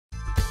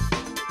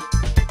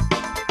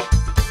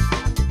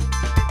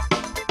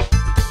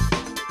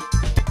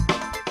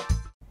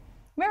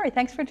Mary,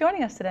 thanks for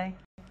joining us today.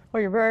 Well,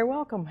 you're very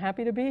welcome.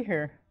 Happy to be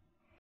here.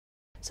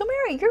 So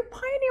Mary, your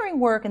pioneering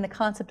work in the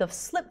concept of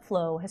slip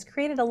flow has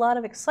created a lot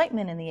of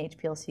excitement in the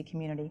HPLC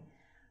community,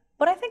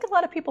 but I think a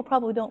lot of people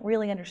probably don't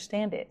really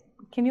understand it.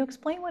 Can you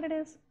explain what it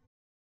is?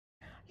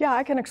 Yeah,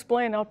 I can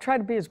explain. I'll try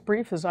to be as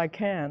brief as I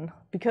can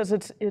because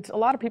it's a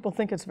lot of people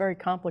think it's very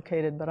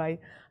complicated, but I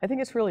think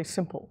it's really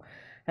simple.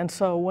 And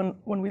so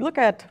when we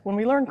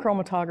learn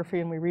chromatography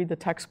and we read the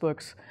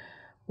textbooks,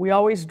 we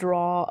always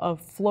draw a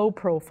flow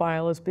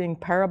profile as being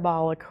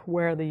parabolic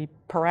where the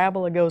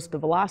parabola the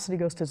velocity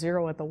goes to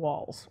zero at the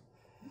walls.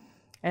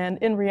 And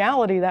in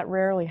reality, that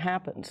rarely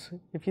happens.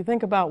 If you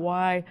think about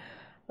why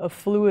a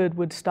fluid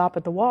would stop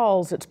at the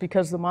walls, it's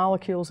because the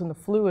molecules in the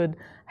fluid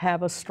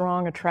have a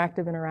strong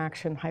attractive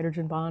interaction,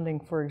 hydrogen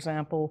bonding, for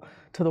example,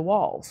 to the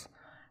walls.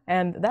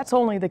 And that's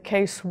only the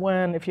case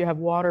when, if you have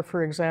water,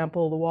 for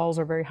example, the walls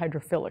are very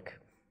hydrophilic.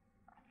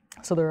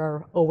 So there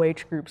are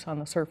OH groups on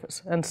the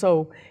surface. And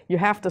so you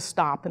have to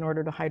stop in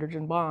order to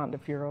hydrogen bond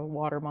if you're a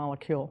water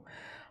molecule.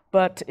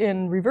 But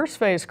in reverse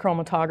phase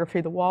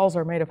chromatography, the walls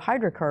are made of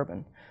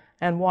hydrocarbon,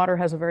 and water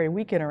has a very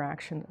weak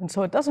interaction. And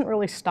so it doesn't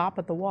really stop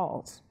at the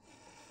walls.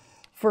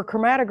 For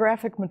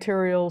chromatographic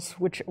materials,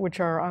 which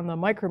are on the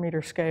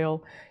micrometer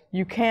scale,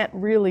 you can't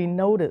really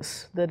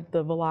notice that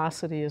the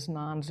velocity is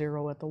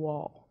non-zero at the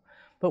wall.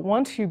 But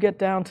once you get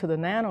down to the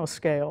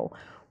nanoscale,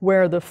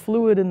 where the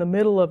fluid in the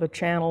middle of a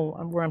channel,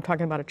 where I'm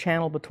talking about a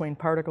channel between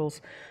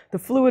particles, the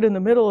fluid in the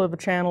middle of a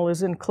channel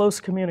is in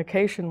close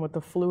communication with the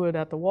fluid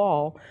at the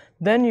wall,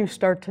 then you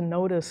start to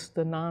notice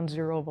the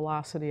non-zero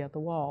velocity at the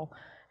wall.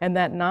 And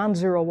that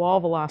non-zero wall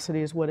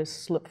velocity is what is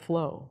slip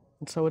flow.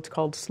 And so it's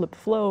called slip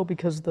flow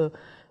because the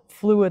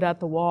fluid at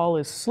the wall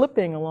is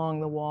slipping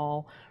along the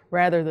wall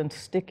rather than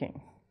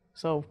sticking.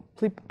 So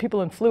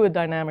people in fluid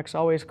dynamics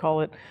always call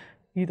it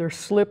either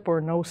slip or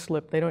no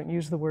slip. They don't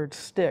use the word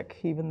stick,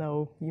 even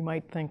though you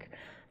might think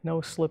no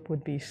slip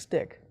would be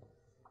stick.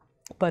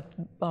 But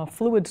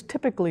fluids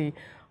typically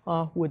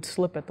would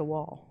slip at the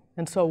wall.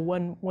 And so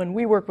when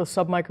we work with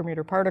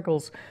submicrometer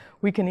particles,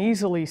 we can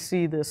easily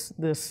see this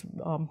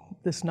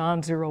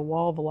non-zero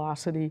wall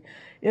velocity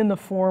in the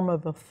form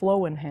of a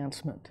flow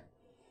enhancement.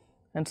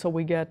 And so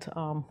we get,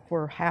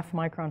 for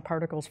half-micron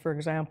particles, for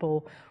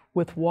example,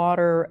 with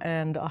water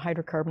and a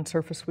hydrocarbon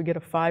surface, we get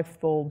a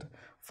 5-fold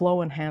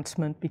flow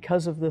enhancement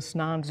because of this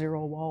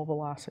non-zero wall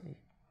velocity.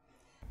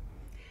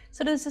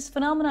 So does this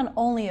phenomenon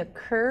only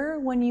occur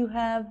when you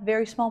have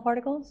very small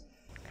particles?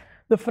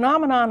 The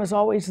phenomenon is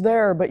always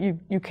there, but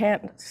you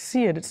can't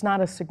see it. It's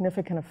not a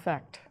significant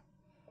effect.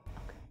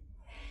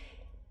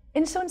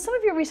 And so in some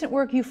of your recent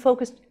work, you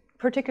focused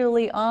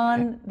particularly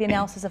on the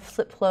analysis of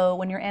slip flow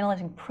when you're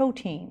analyzing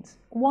proteins.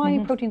 Why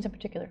proteins in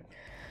particular?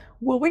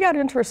 Well, we got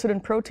interested in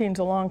proteins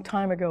a long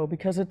time ago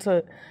because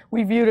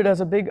we viewed it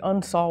as a big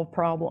unsolved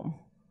problem.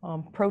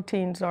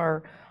 Proteins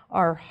are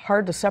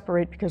hard to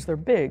separate because they're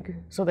big,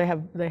 so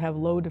they have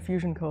low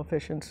diffusion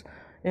coefficients.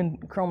 In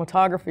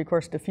chromatography, of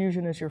course,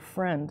 diffusion is your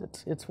friend.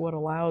 It's what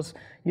allows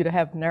you to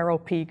have narrow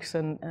peaks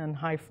and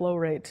high flow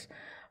rates.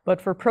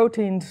 But for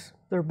proteins,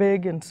 they're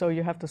big, and so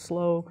you have to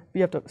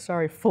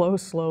flow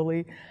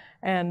slowly,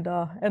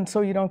 and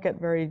so you don't get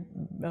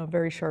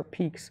very sharp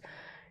peaks.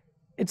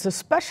 It's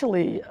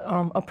especially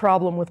a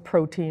problem with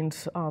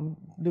proteins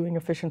doing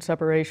efficient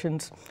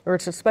separations, or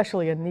it's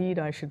especially a need,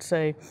 I should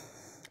say,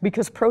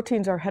 because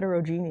proteins are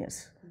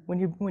heterogeneous.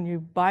 When you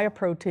buy a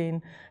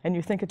protein and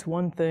you think it's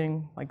one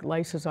thing, like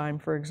lysozyme,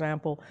 for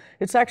example,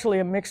 it's actually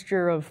a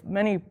mixture of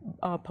many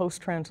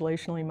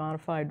post-translationally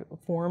modified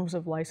forms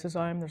of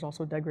lysozyme. There's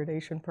also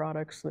degradation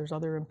products. There's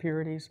other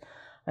impurities,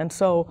 and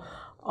so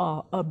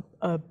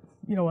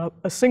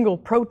a single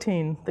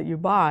protein that you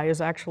buy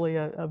is actually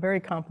a very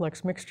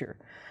complex mixture.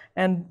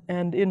 And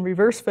in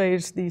reverse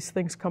phase, these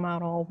things come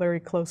out all very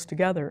close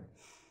together.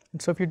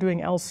 And so if you're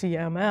doing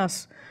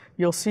LC-MS,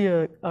 you'll see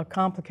a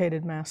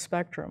complicated mass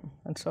spectrum.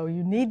 And so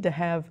you need to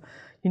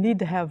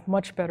have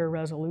much better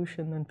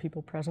resolution than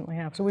people presently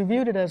have. So we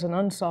viewed it as an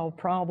unsolved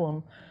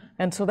problem.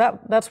 And so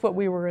that's what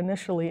we were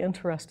initially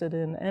interested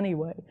in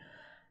anyway.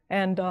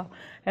 And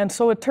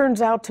so it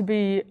turns out to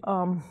be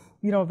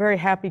a very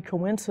happy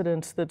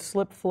coincidence that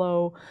slip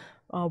flow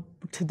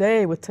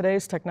today, with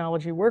today's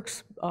technology,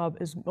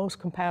 is most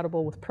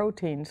compatible with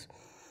proteins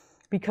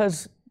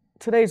because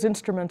today's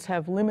instruments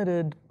have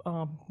limited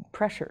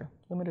pressure,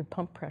 limited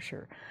pump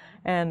pressure.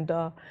 And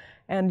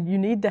you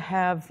need to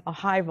have a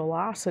high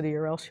velocity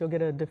or else you'll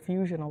get a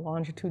diffusion, a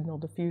longitudinal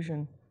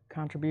diffusion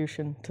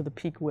contribution to the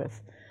peak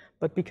width.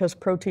 But because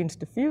proteins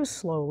diffuse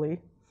slowly,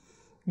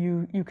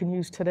 you can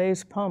use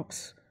today's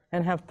pumps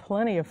and have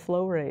plenty of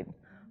flow rate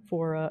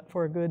for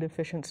a good,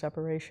 efficient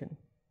separation.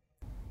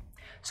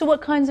 So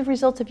what kinds of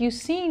results have you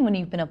seen when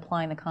you've been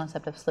applying the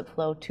concept of slip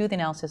flow to the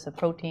analysis of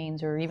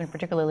proteins, or even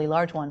particularly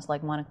large ones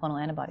like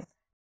monoclonal antibodies?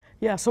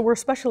 Yeah, so we're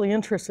especially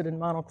interested in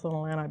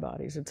monoclonal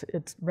antibodies.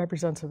 It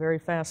represents a very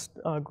fast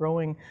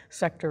growing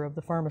sector of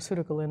the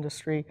pharmaceutical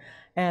industry,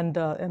 and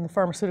the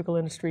pharmaceutical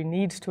industry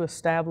needs to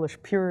establish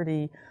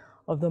purity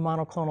of the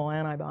monoclonal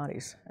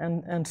antibodies.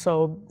 And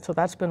so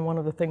that's been one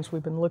of the things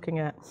we've been looking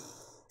at.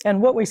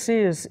 And what we see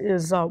is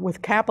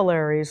with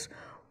capillaries,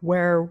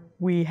 where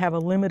we have a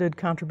limited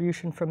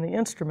contribution from the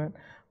instrument,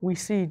 we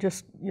see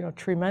just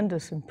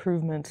tremendous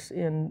improvements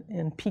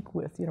in peak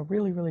width,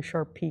 really, really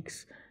sharp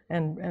peaks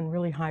and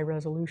really high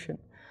resolution.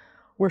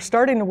 We're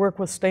starting to work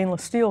with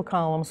stainless steel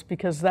columns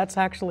because that's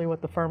actually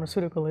what the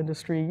pharmaceutical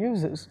industry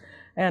uses.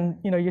 And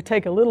you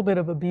take a little bit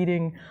of a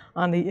beating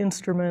on the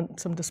instrument,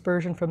 some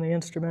dispersion from the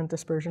instrument,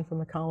 dispersion from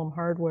the column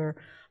hardware,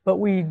 but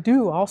we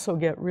do also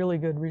get really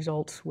good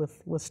results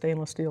with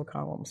stainless steel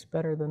columns,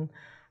 better than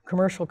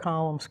commercial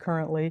columns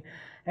currently.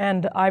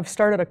 And I've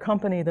started a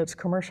company that's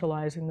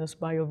commercializing this,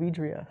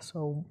 BioVidria.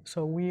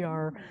 So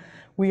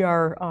we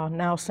are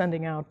now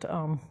sending out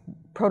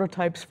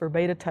prototypes for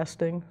beta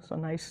testing, so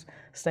nice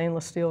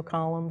stainless steel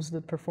columns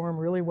that perform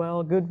really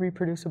well, good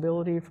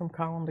reproducibility from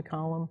column to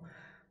column,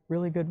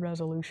 really good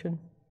resolution.